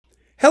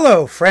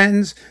Hello,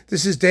 friends.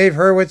 This is Dave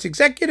Hurwitz,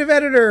 executive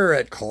editor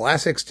at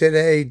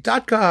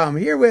ClassicsToday.com,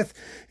 here with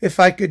If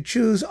I Could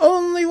Choose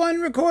Only One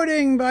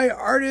Recording by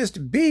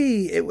Artist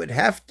B, it would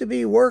have to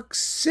be Work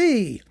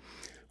C.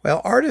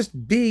 Well,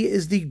 Artist B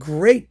is the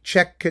great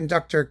Czech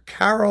conductor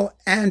KAREL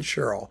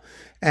ANCERL,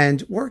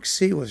 and Work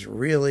C was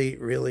really,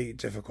 really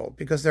difficult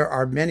because there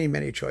are many,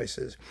 many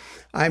choices.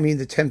 I mean,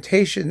 the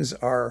temptations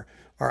are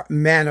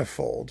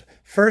manifold.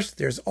 First,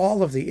 there's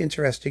all of the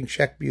interesting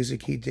Czech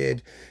music he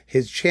did,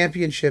 his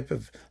championship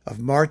of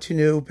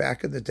Martinu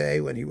back in the day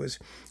when he was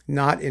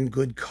not in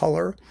good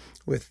color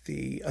with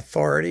the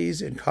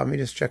authorities in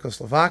communist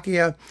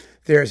Czechoslovakia.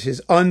 There's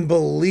his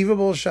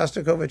unbelievable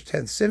Shostakovich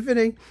 10th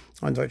Symphony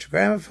on Deutsche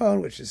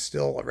Grammophon, which is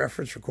still a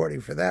reference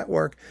recording for that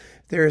work.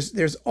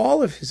 There's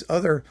all of his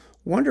other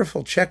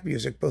wonderful Czech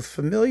music, both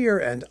familiar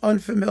and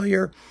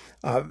unfamiliar.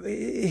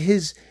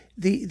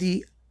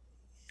 The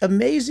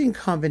amazing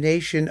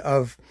combination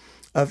of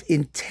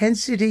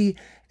intensity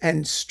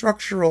and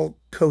structural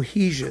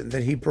cohesion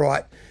that he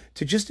brought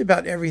to just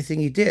about everything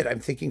he did.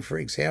 I'm thinking, for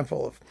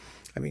example, of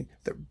the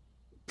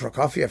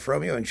Prokofiev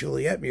Romeo and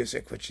Juliet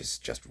music, which is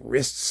just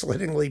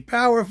wrist-slittingly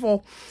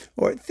powerful,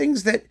 or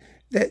things that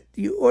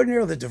you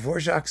ordinarily, the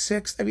Dvorak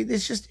Sixth. I mean,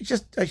 it's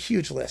just a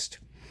huge list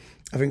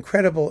of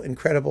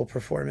incredible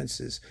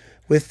performances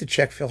with the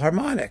Czech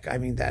Philharmonic. I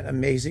mean, that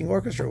amazing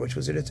orchestra, which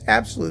was at its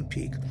absolute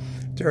peak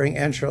during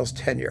ANCERL's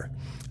tenure.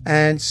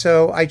 And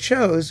so I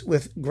chose,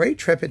 with great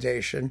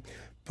trepidation,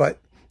 but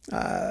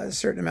a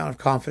certain amount of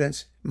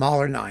confidence,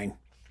 Mahler 9.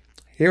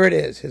 Here it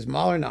is, his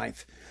Mahler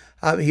 9th.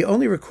 He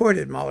only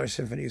recorded Mahler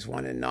Symphonies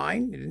 1 and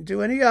 9. He didn't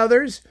do any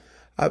others.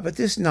 But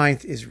this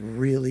 9th is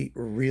really,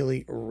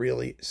 really,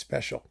 really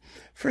special.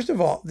 First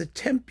of all, the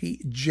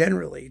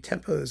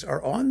tempos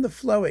are on the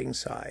flowing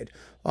side,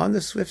 on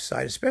the swift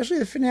side, especially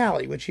the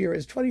finale, which here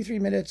is 23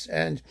 minutes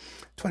and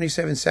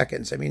 27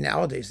 seconds. I mean,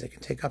 nowadays they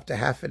can take up to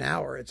half an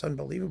hour. It's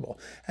unbelievable.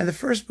 And the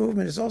first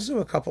movement is also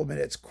a couple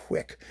minutes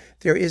quick.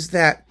 There is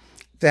that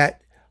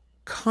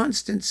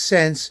constant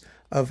sense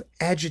of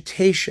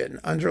agitation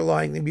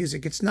underlying the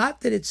music. It's not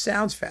that it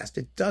sounds fast,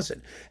 it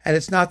doesn't. And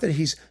it's not that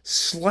he's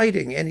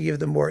slighting any of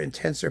the more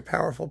intense or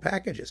powerful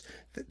passages.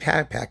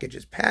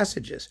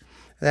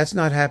 That's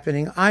not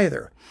happening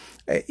either.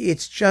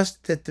 It's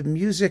just that the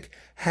music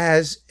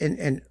has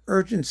an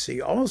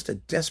urgency, almost a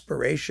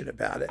desperation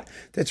about it,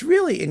 that's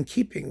really in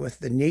keeping with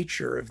the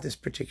nature of this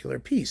particular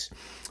piece.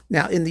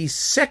 Now, in the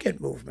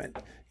second movement,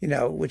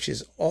 which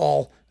is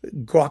all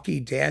gawky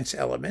dance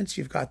elements,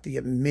 you've got the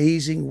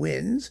amazing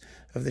winds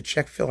of the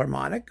Czech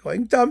Philharmonic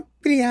going dum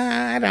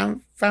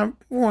dum dum.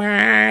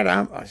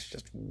 Oh, it's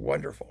just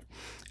wonderful,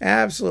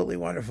 absolutely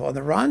wonderful. And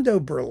the Rondo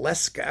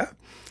Burlesca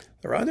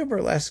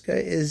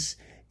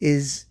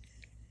is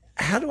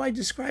how do I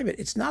describe it?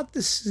 It's not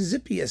the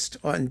zippiest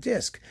on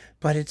disc,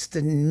 but it's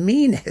the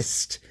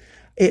meanest.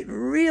 It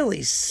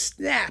really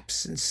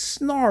snaps and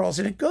snarls,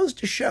 and it goes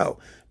to show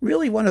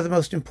really one of the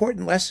most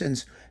important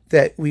lessons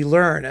that we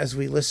learn as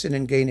we listen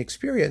and gain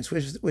experience,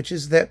 which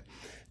is that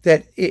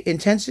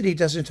intensity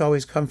doesn't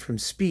always come from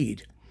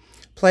speed.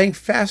 Playing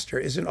faster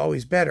isn't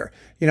always better.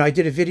 I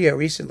did a video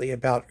recently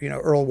about,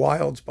 Earl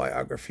Wild's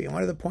biography, and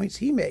one of the points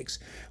he makes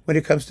when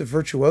it comes to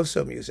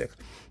virtuoso music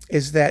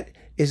is that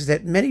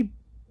many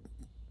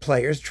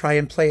players try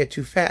and play it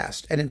too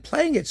fast. And in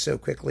playing it so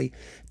quickly,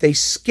 they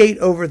skate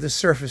over the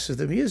surface of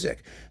the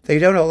music. They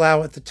don't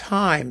allow it the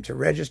time to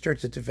register,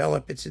 to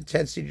develop its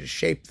intensity, to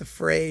shape the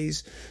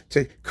phrase,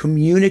 to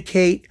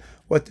communicate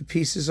what the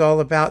piece is all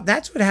about.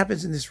 That's what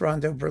happens in this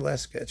Rondo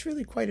Burlesca. It's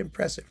really quite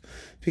impressive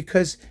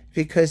because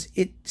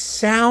it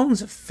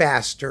sounds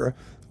faster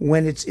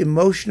when it's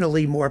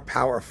emotionally more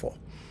powerful.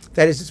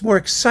 That is, it's more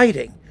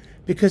exciting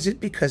because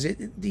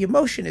the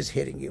emotion is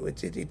hitting you.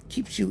 It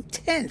keeps you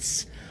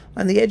tense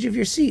on the edge of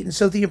your seat. And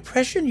so the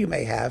impression you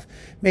may have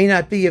may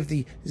not be of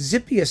the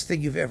zippiest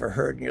thing you've ever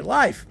heard in your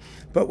life,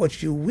 but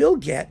what you will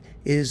get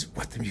is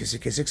what the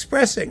music is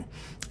expressing.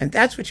 And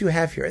that's what you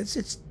have here.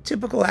 It's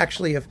typical,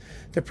 actually, of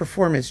the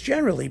performance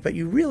generally, but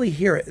you really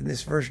hear it in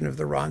this version of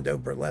the Rondo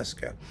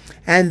Burlesca.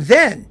 And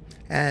then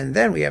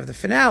we have the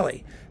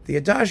finale, the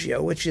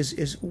Adagio, which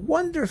is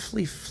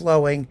wonderfully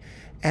flowing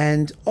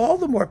and all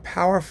the more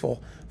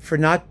powerful for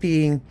not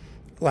being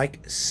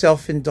like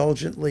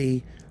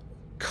self-indulgently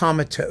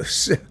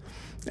comatose.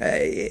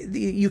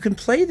 You can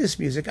play this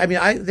music. I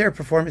mean, there are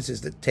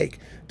performances that take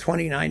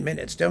 29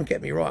 minutes, don't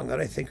get me wrong, that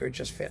I think are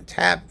just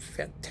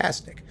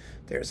fantastic.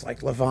 There's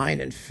like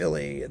Levine and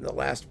Philly and the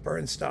last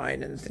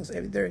Bernstein and things. I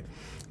mean, they're,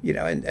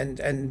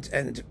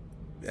 and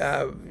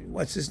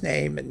what's his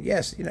name? And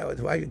yes,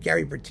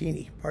 Gary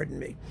Bertini, pardon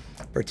me.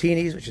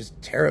 Bertini's, which is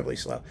terribly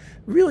slow.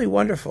 Really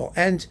wonderful.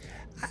 And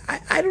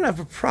I don't have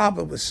a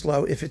problem with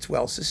slow if it's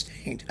well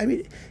sustained. I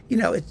mean,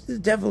 the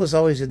devil is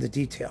always in the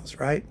details,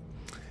 right?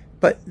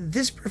 But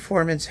this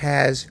performance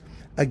has,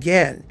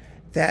 again,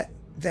 that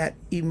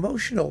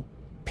emotional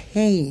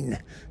pain,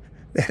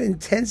 that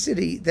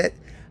intensity that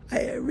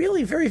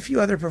really very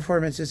few other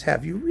performances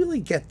have. You really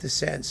get the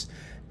sense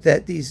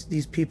that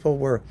these people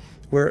were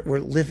were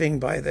living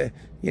by the,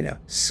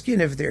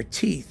 skin of their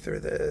teeth, or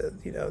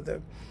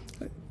the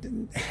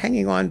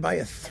hanging on by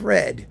a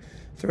thread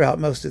throughout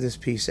most of this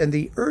piece. And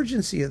the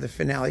urgency of the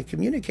finale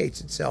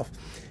communicates itself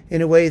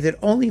in a way that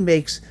only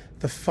makes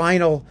the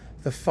final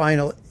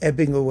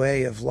ebbing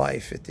away of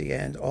life at the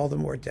end all the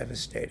more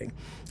devastating.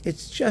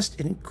 It's just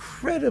an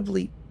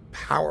incredibly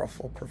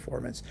powerful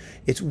performance.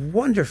 It's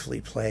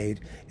wonderfully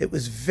played. It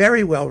was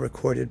very well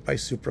recorded by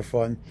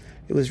Supraphon.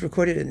 It was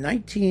recorded in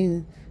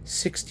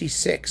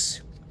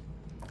 1966.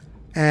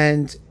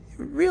 And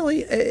really,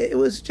 it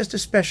was just a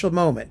special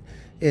moment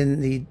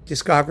in the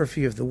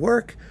discography of the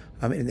work,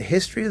 in the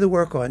history of the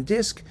work on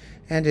disc,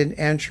 and in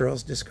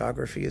ANCERL's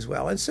discography as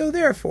well. And so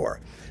therefore,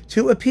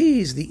 to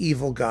appease the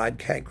evil god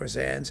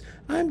Kankrazans,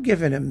 I'm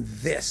giving him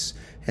this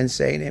and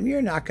saying to him,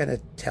 you're not going to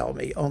tell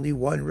me only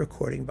one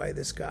recording by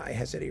this guy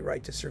has any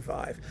right to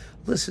survive.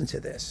 Listen to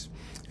this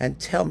and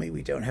tell me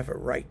we don't have a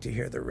right to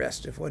hear the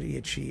rest of what he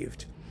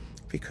achieved,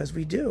 because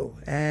we do.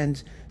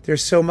 And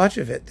there's so much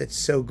of it that's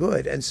so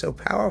good and so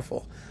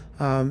powerful,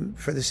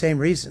 for the same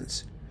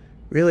reasons,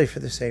 really for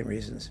the same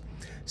reasons.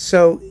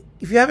 So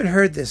if you haven't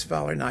heard this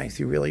Mahler Ninth,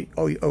 you really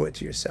owe it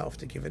to yourself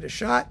to give it a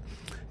shot.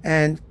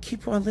 And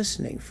keep on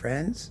listening,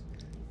 friends.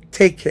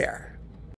 Take care.